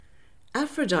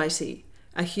APHRODITE,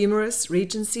 a humorous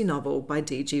Regency novel by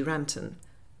DG Rampton.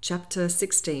 Chapter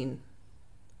 16.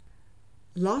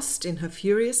 Lost in her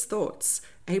furious thoughts,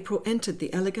 April entered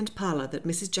the elegant parlour that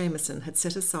Mrs. Jameson had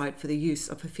set aside for the use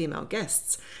of her female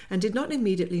guests, and did not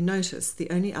immediately notice the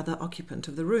only other occupant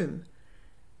of the room.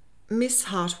 "Miss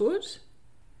Hartwood?"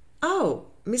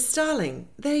 "Oh, Miss Starling,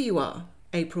 there you are,"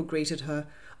 April greeted her,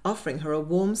 offering her a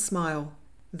warm smile.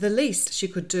 The least she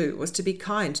could do was to be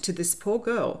kind to this poor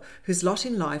girl whose lot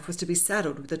in life was to be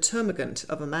saddled with a termagant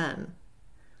of a man.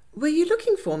 "Were you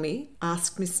looking for me?"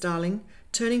 asked Miss Starling,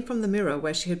 turning from the mirror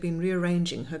where she had been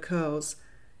rearranging her curls.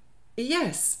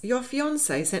 "Yes, your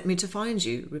fiancé sent me to find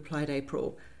you," replied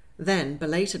April, then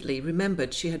belatedly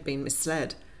remembered she had been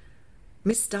misled.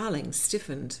 Miss Starling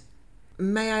stiffened.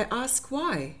 "May I ask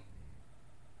why?"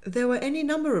 There were any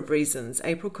number of reasons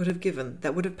April could have given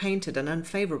that would have painted an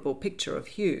unfavourable picture of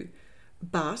Hugh,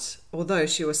 but, although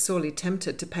she was sorely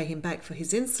tempted to pay him back for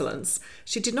his insolence,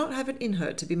 she did not have it in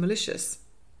her to be malicious.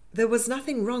 There was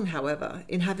nothing wrong, however,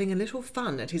 in having a little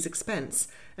fun at his expense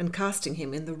and casting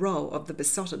him in the role of the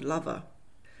besotted lover.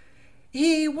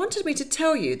 "He wanted me to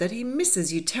tell you that he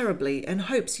misses you terribly and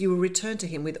hopes you will return to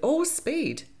him with all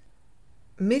speed."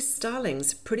 Miss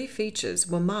Starling's pretty features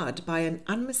were marred by an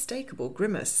unmistakable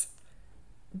grimace.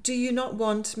 "Do you not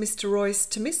want Mr. Royce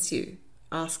to miss you?"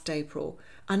 asked April,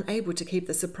 unable to keep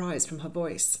the surprise from her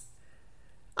voice.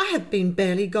 "I have been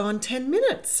barely gone 10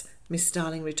 minutes," Miss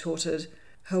Starling retorted,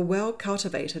 her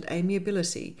well-cultivated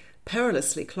amiability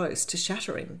perilously close to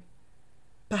shattering.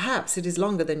 "Perhaps it is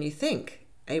longer than you think,"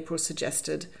 April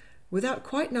suggested, without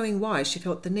quite knowing why she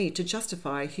felt the need to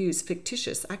justify Hugh's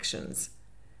fictitious actions.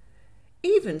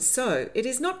 "Even so, it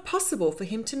is not possible for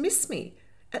him to miss me.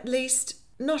 At least,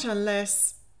 not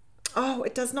unless... Oh,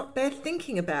 it does not bear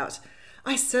thinking about.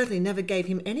 I certainly never gave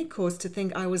him any cause to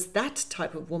think I was that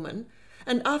type of woman.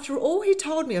 And after all he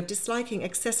told me of disliking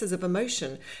excesses of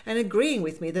emotion and agreeing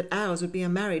with me that ours would be a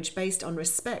marriage based on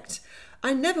respect,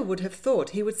 I never would have thought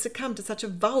he would succumb to such a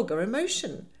vulgar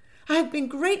emotion. I have been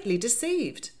greatly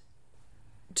deceived."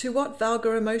 "To what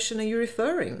vulgar emotion are you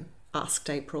referring?" asked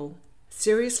April,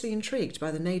 seriously intrigued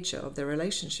by the nature of their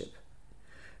relationship.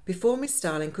 Before Miss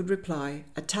Starling could reply,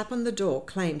 a tap on the door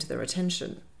claimed their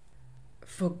attention.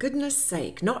 "For goodness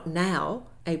sake, not now,"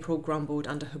 April grumbled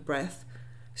under her breath.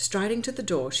 Striding to the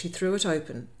door, she threw it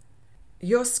open.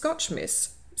 "Your Scotch,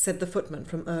 miss," said the footman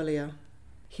from earlier.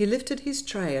 He lifted his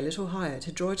tray a little higher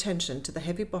to draw attention to the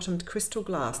heavy-bottomed crystal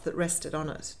glass that rested on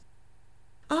it.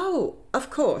 "Oh, of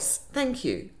course, thank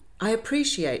you. I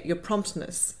appreciate your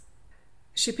promptness."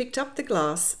 She picked up the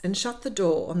glass and shut the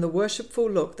door on the worshipful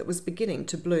look that was beginning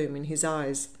to bloom in his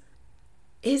eyes.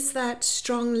 "Is that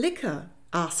strong liquor?"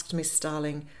 asked Miss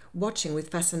Starling, watching with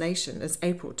fascination as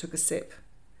April took a sip.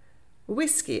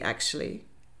 "Whiskey, actually.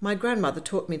 My grandmother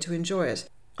taught me to enjoy it.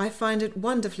 I find it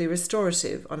wonderfully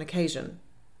restorative on occasion."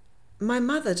 "My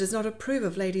mother does not approve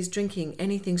of ladies drinking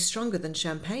anything stronger than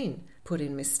champagne," put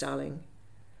in Miss Starling.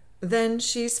 "Then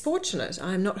she's fortunate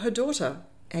I am not her daughter,"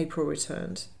 April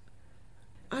returned.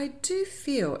 "I do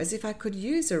feel as if I could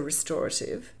use a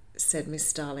restorative," said Miss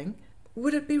Starling.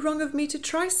 "Would it be wrong of me to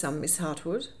try some, Miss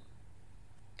Hartwood?"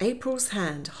 April's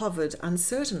hand hovered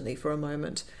uncertainly for a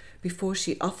moment before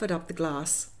she offered up the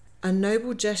glass, a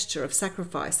noble gesture of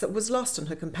sacrifice that was lost on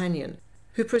her companion,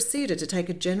 who proceeded to take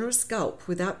a generous gulp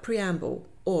without preamble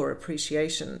or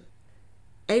appreciation.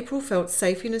 April felt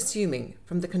safe in assuming,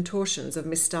 from the contortions of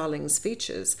Miss Starling's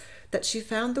features, that she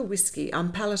found the whiskey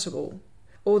unpalatable,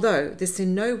 although this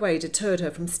in no way deterred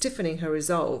her from stiffening her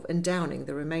resolve and downing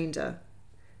the remainder.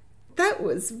 "That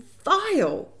was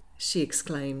vile!" she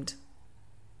exclaimed.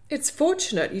 "It's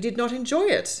fortunate you did not enjoy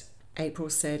it," April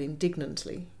said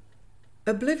indignantly.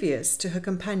 Oblivious to her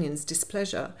companion's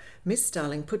displeasure, Miss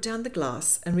Starling put down the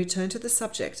glass and returned to the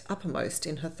subject uppermost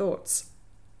in her thoughts.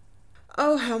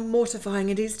 "Oh, how mortifying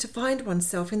it is to find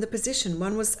oneself in the position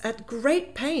one was at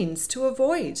great pains to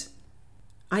avoid."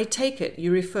 "I take it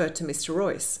you refer to Mr.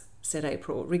 Royce," said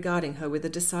April, regarding her with a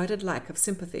decided lack of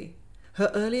sympathy. Her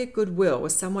earlier goodwill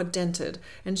was somewhat dented,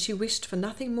 and she wished for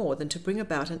nothing more than to bring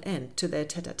about an end to their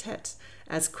tete-a-tete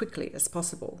as quickly as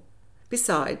possible.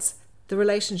 Besides, the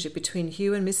relationship between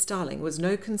Hugh and Miss Starling was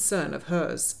no concern of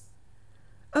hers.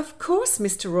 "Of course,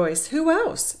 Mr. Royce, who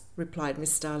else?" replied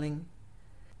Miss Starling.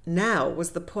 Now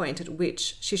was the point at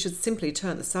which she should simply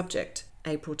turn the subject,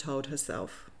 April told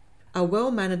herself. A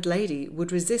well-mannered lady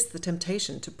would resist the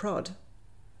temptation to prod.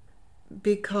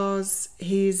 "Because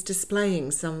he's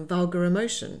displaying some vulgar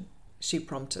emotion," she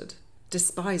prompted,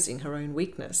 despising her own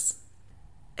weakness.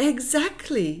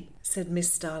 "Exactly," said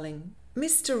Miss Starling.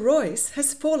 "Mr. Royce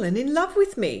has fallen in love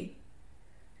with me."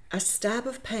 A stab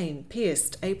of pain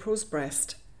pierced April's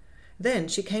breast. Then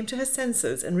she came to her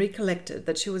senses and recollected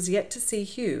that she was yet to see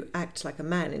Hugh act like a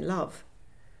man in love.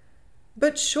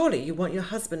 "But surely you want your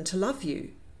husband to love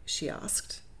you?" she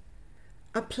asked.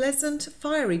 A pleasant,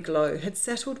 fiery glow had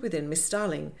settled within Miss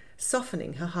Starling,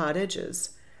 softening her hard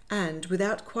edges, and,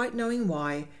 without quite knowing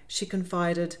why, she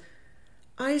confided,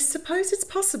 "I suppose it's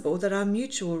possible that our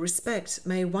mutual respect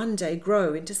may one day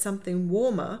grow into something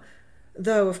warmer,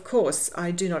 though, of course,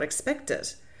 I do not expect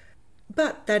it.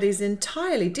 But that is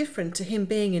entirely different to him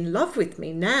being in love with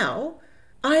me now.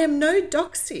 I am no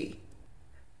doxy."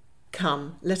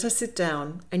 "Come, let us sit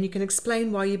down, and you can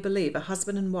explain why you believe a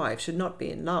husband and wife should not be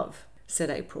in love," said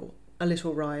April, a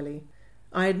little wryly.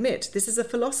 "I admit this is a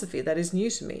philosophy that is new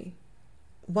to me."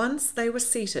 Once they were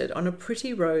seated on a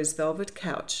pretty rose velvet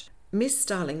couch, Miss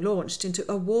Starling launched into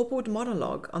a warbled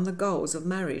monologue on the goals of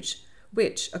marriage,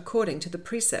 which, according to the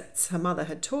precepts her mother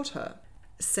had taught her,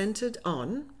 centred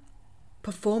on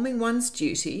performing one's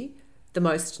duty, the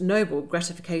most noble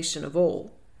gratification of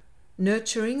all,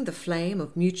 nurturing the flame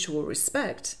of mutual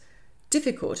respect,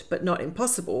 difficult but not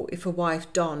impossible if a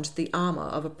wife donned the armour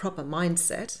of a proper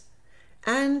mindset,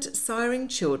 and siring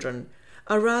children,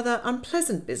 a rather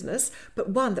unpleasant business, but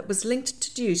one that was linked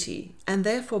to duty and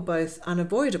therefore both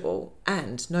unavoidable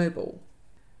and noble.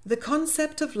 The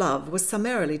concept of love was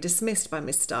summarily dismissed by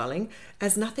Miss Starling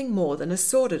as nothing more than a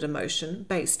sordid emotion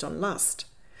based on lust.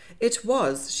 It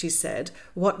was, she said,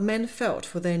 what men felt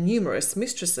for their numerous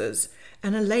mistresses,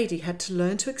 and a lady had to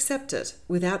learn to accept it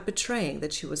without betraying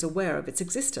that she was aware of its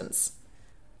existence.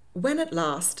 When at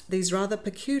last these rather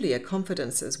peculiar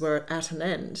confidences were at an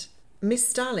end, Miss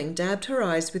Starling dabbed her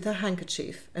eyes with her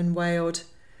handkerchief and wailed,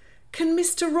 "Can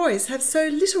Mr. Royce have so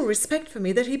little respect for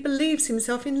me that he believes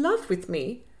himself in love with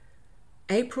me?"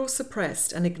 April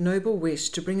suppressed an ignoble wish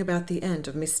to bring about the end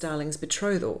of Miss Starling's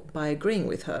betrothal by agreeing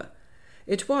with her.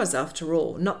 It was, after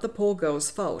all, not the poor girl's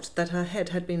fault that her head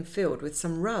had been filled with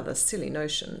some rather silly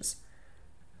notions.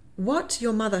 "What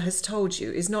your mother has told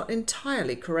you is not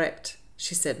entirely correct,"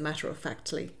 she said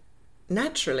matter-of-factly.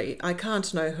 "Naturally, I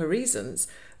can't know her reasons,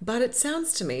 but it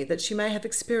sounds to me that she may have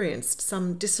experienced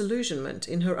some disillusionment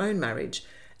in her own marriage,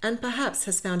 and perhaps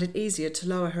has found it easier to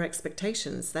lower her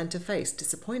expectations than to face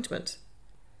disappointment."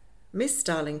 Miss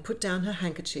Starling put down her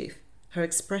handkerchief, her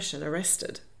expression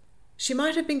arrested. She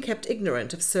might have been kept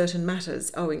ignorant of certain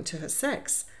matters owing to her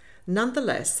sex.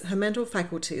 Nonetheless, her mental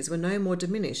faculties were no more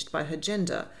diminished by her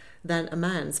gender than a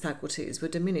man's faculties were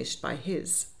diminished by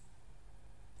his.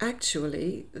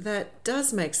 "Actually, that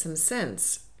does make some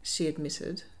sense," she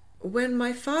admitted. "When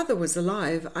my father was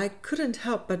alive, I couldn't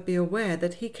help but be aware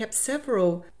that he kept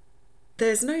several—"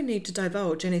 "There's no need to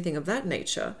divulge anything of that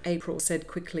nature," April said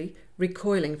quickly,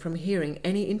 recoiling from hearing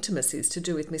any intimacies to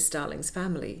do with Miss Starling's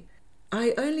family.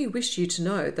 "I only wish you to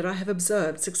know that I have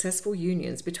observed successful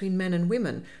unions between men and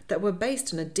women that were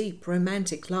based on a deep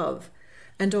romantic love,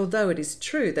 and although it is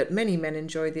true that many men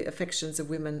enjoy the affections of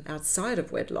women outside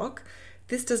of wedlock,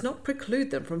 this does not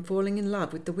preclude them from falling in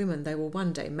love with the women they will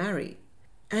one day marry.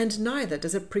 And neither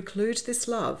does it preclude this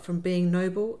love from being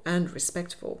noble and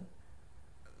respectful."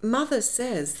 "Mother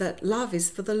says that love is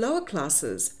for the lower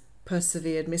classes,"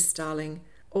 persevered Miss Starling,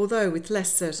 although with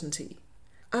less certainty.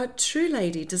 "A true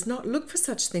lady does not look for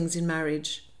such things in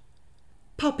marriage."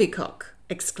 "Poppycock!"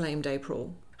 exclaimed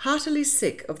April, heartily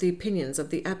sick of the opinions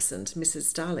of the absent Mrs.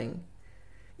 Starling.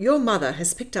 "Your mother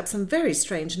has picked up some very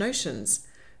strange notions.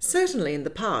 Certainly in the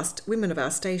past, women of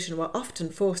our station were often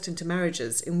forced into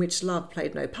marriages in which love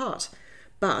played no part,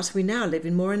 but we now live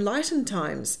in more enlightened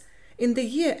times. In the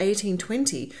year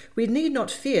 1820, we need not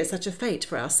fear such a fate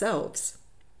for ourselves."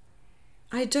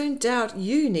 "I don't doubt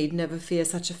you need never fear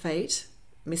such a fate,"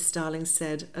 Miss Starling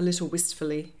said, a little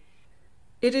wistfully.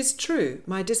 "It is true,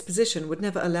 my disposition would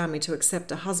never allow me to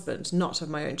accept a husband not of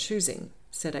my own choosing,"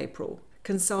 said April,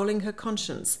 consoling her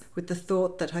conscience with the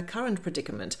thought that her current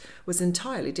predicament was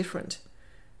entirely different.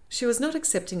 She was not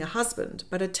accepting a husband,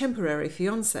 but a temporary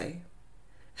fiancé.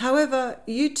 "However,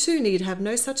 you too need have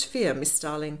no such fear, Miss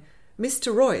Starling.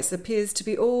 Mr. Royce appears to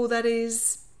be all that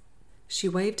is—" She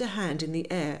waved a hand in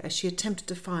the air as she attempted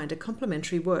to find a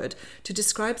complimentary word to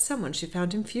describe someone she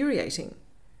found infuriating.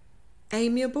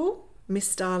 "Amiable?" Miss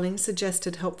Starling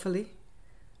suggested helpfully.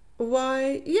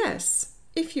 "Why, yes,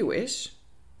 if you wish."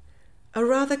 A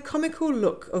rather comical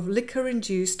look of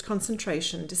liquor-induced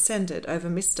concentration descended over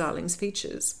Miss Starling's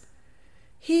features.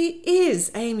 "He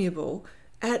is amiable,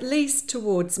 at least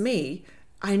towards me.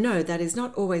 I know that is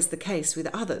not always the case with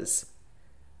others."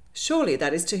 "Surely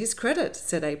that is to his credit,"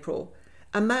 said April.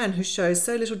 "A man who shows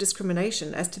so little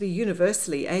discrimination as to be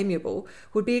universally amiable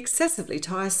would be excessively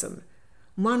tiresome.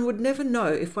 One would never know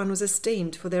if one was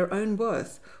esteemed for their own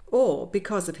worth or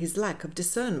because of his lack of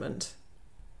discernment."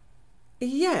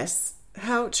 "Yes,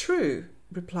 how true,"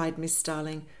 replied Miss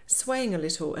Starling, swaying a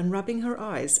little and rubbing her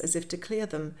eyes as if to clear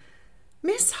them.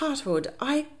 "Miss Hartwood,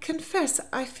 I confess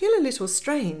I feel a little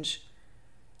strange."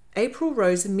 April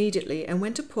rose immediately and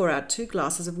went to pour out 2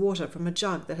 glasses of water from a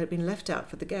jug that had been left out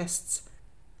for the guests.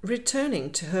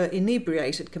 Returning to her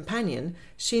inebriated companion,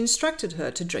 she instructed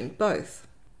her to drink both.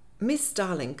 Miss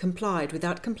Starling complied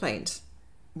without complaint.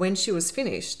 When she was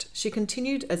finished, she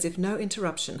continued as if no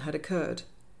interruption had occurred.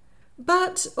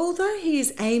 "But although he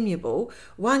is amiable,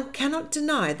 one cannot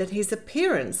deny that his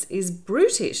appearance is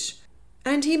brutish,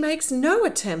 and he makes no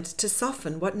attempt to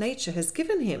soften what nature has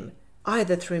given him,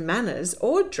 either through manners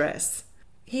or dress.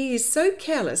 He is so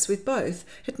careless with both,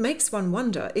 it makes one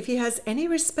wonder if he has any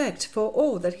respect for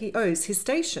all that he owes his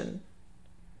station."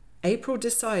 April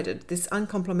decided this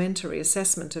uncomplimentary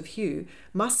assessment of Hugh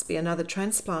must be another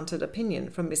transplanted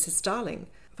opinion from Mrs. Starling,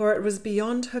 for it was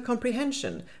beyond her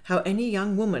comprehension how any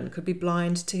young woman could be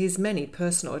blind to his many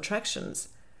personal attractions.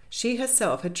 She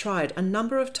herself had tried a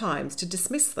number of times to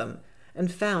dismiss them,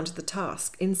 and found the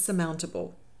task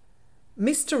insurmountable.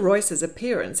 "Mr. Royce's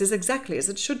appearance is exactly as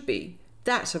it should be,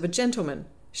 that of a gentleman,"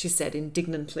 she said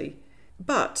indignantly.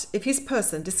 "But if his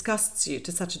person disgusts you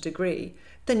to such a degree,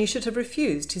 then you should have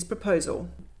refused his proposal."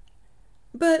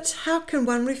 "But how can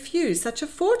one refuse such a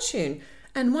fortune,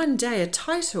 and one day a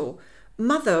title?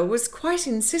 Mother was quite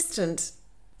insistent."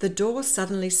 The door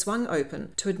suddenly swung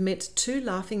open to admit 2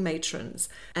 laughing matrons,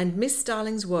 and Miss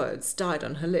Starling's words died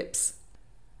on her lips.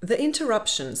 The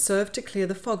interruption served to clear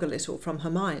the fog a little from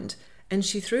her mind, and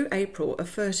she threw April a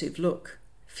furtive look,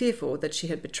 fearful that she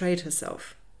had betrayed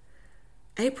herself.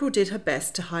 April did her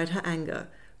best to hide her anger,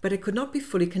 but it could not be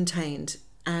fully contained,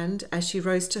 and, as she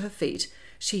rose to her feet,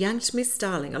 she yanked Miss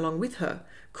Starling along with her,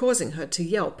 causing her to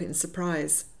yelp in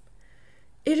surprise.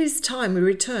 "It is time we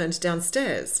returned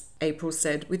downstairs," April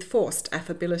said with forced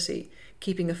affability,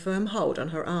 keeping a firm hold on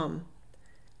her arm.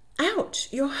 "Ouch,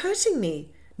 you're hurting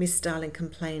me," Miss Starling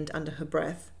complained under her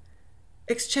breath.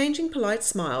 Exchanging polite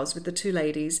smiles with the 2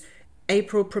 ladies,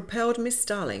 April propelled Miss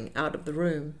Starling out of the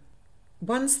room.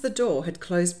 Once the door had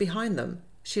closed behind them,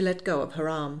 she let go of her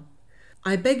arm.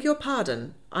 "I beg your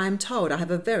pardon, I am told I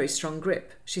have a very strong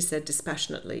grip," she said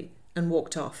dispassionately, and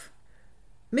walked off.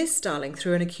 Miss Starling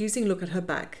threw an accusing look at her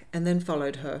back and then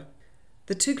followed her.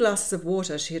 The 2 glasses of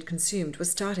water she had consumed were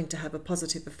starting to have a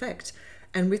positive effect,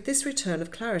 and with this return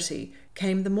of clarity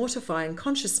came the mortifying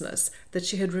consciousness that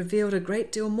she had revealed a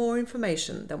great deal more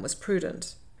information than was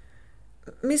prudent.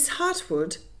 "Miss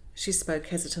Hartwood," she spoke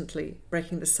hesitantly,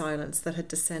 breaking the silence that had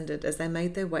descended as they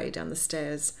made their way down the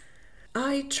stairs,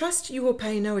 "I trust you will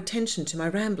pay no attention to my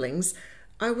ramblings.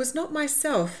 I was not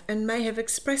myself, and may have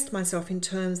expressed myself in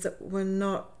terms that were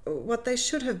not what they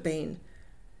should have been."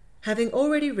 Having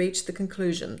already reached the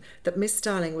conclusion that Miss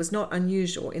Starling was not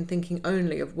unusual in thinking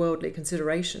only of worldly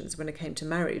considerations when it came to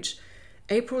marriage,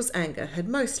 April's anger had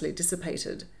mostly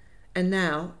dissipated, and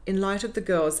now, in light of the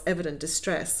girl's evident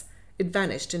distress, it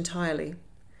vanished entirely.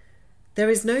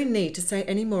 "There is no need to say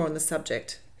any more on the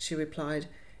subject," she replied.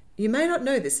 "You may not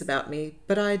know this about me,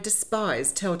 but I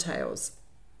despise tell-tales."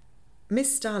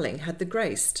 Miss Starling had the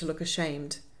grace to look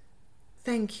ashamed.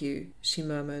 "Thank you," she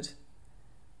murmured.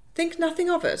 "Think nothing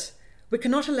of it. We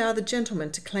cannot allow the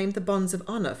gentlemen to claim the bonds of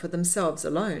honour for themselves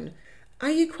alone.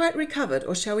 Are you quite recovered,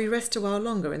 or shall we rest a while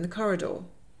longer in the corridor?"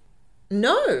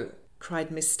 "No!" cried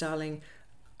Miss Starling.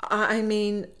 I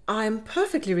am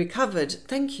perfectly recovered,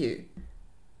 thank you."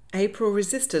 April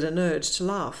resisted an urge to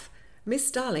laugh. Miss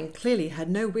Starling clearly had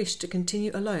no wish to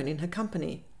continue alone in her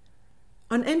company.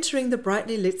 On entering the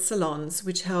brightly lit salons,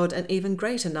 which held an even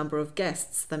greater number of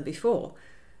guests than before,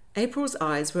 April's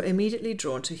eyes were immediately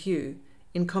drawn to Hugh,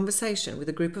 in conversation with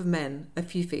a group of men a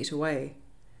few feet away.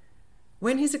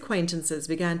 When his acquaintances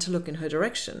began to look in her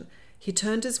direction, he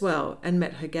turned as well and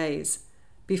met her gaze,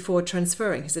 before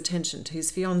transferring his attention to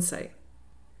his fiancée.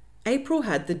 April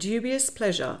had the dubious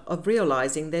pleasure of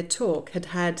realizing their talk had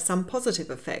had some positive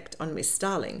effect on Miss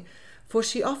Starling, for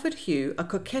she offered Hugh a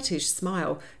coquettish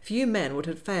smile few men would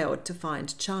have failed to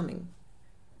find charming.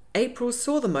 April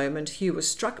saw the moment Hugh was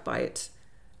struck by it,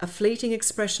 a fleeting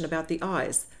expression about the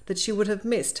eyes that she would have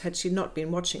missed had she not been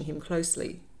watching him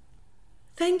closely.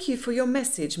 "Thank you for your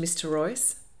message, Mr.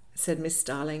 Royce," said Miss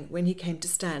Starling when he came to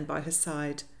stand by her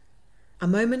side. A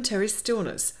momentary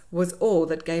stillness was all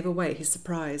that gave away his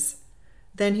surprise.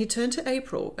 Then he turned to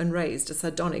April and raised a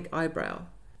sardonic eyebrow.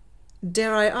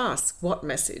 "Dare I ask what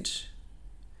message?"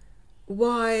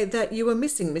 "Why, that you were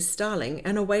missing Miss Starling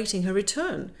and awaiting her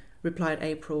return," replied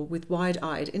April with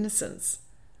wide-eyed innocence.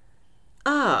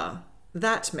 "Ah,"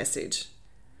 That message.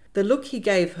 The look he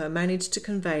gave her managed to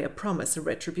convey a promise of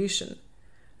retribution.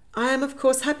 "I am of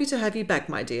course happy to have you back,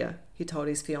 my dear," he told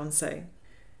his fiancée.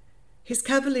 His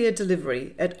cavalier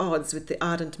delivery, at odds with the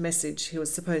ardent message he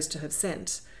was supposed to have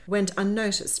sent, went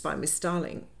unnoticed by Miss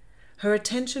Starling. Her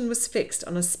attention was fixed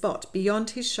on a spot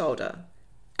beyond his shoulder,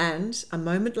 and, a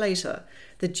moment later,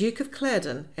 the Duke of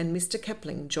Clarendon and Mr.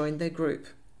 Kepling joined their group.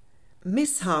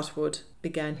 "Miss Hartwood,"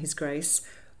 began his Grace,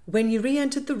 "when you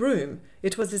re-entered the room,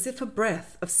 it was as if a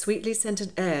breath of sweetly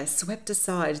scented air swept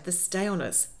aside the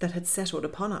staleness that had settled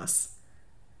upon us."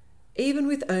 Even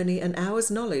with only an hour's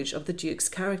knowledge of the Duke's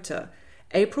character,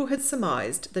 April had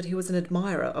surmised that he was an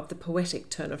admirer of the poetic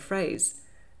turn of phrase,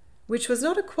 which was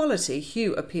not a quality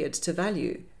Hugh appeared to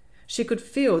value. She could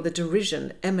feel the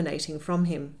derision emanating from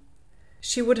him.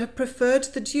 She would have preferred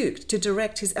the Duke to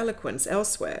direct his eloquence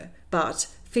elsewhere, but,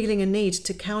 feeling a need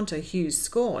to counter Hugh's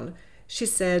scorn, she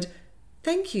said,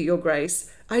 "Thank you, Your Grace.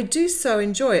 I do so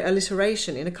enjoy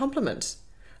alliteration in a compliment.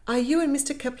 Are you and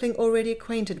Mr. Kepling already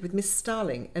acquainted with Miss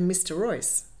Starling and Mr.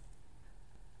 Royce?"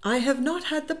 "I have not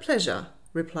had the pleasure,"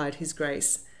 replied his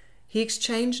Grace. He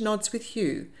exchanged nods with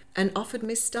Hugh, and offered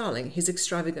Miss Starling his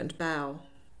extravagant bow.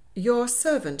 "Your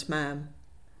servant, ma'am."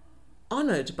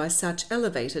 Honoured by such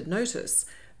elevated notice,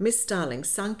 Miss Starling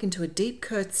sunk into a deep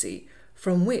curtsy,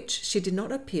 from which she did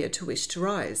not appear to wish to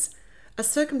rise, a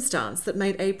circumstance that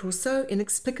made April so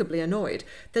inexplicably annoyed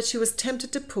that she was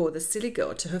tempted to pull the silly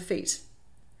girl to her feet.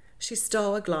 She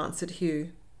stole a glance at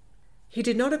Hugh. He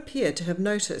did not appear to have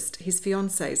noticed his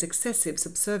fiancée's excessive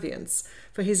subservience,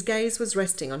 for his gaze was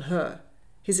resting on her,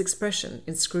 his expression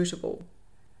inscrutable.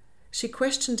 She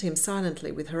questioned him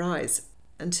silently with her eyes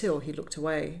until he looked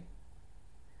away.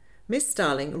 Miss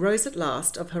Starling rose at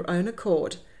last of her own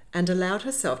accord and allowed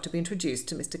herself to be introduced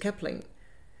to Mr. Kepling.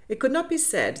 It could not be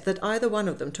said that either one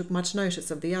of them took much notice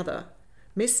of the other.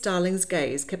 Miss Starling's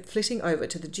gaze kept flitting over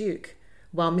to the Duke,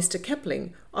 while Mr.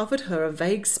 Kepling offered her a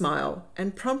vague smile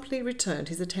and promptly returned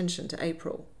his attention to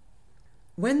April.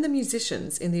 When the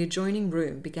musicians in the adjoining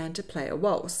room began to play a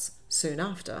waltz, soon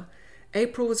after,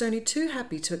 April was only too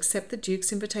happy to accept the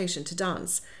Duke's invitation to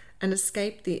dance and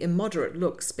escape the immoderate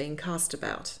looks being cast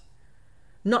about.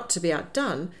 Not to be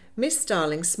outdone, Miss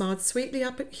Starling smiled sweetly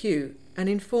up at Hugh and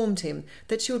informed him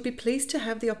that she would be pleased to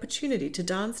have the opportunity to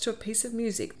dance to a piece of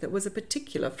music that was a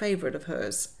particular favourite of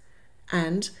hers,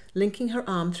 and, linking her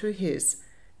arm through his,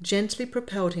 gently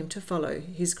propelled him to follow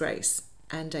his Grace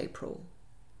and April.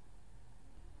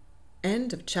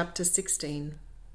 End of chapter 16.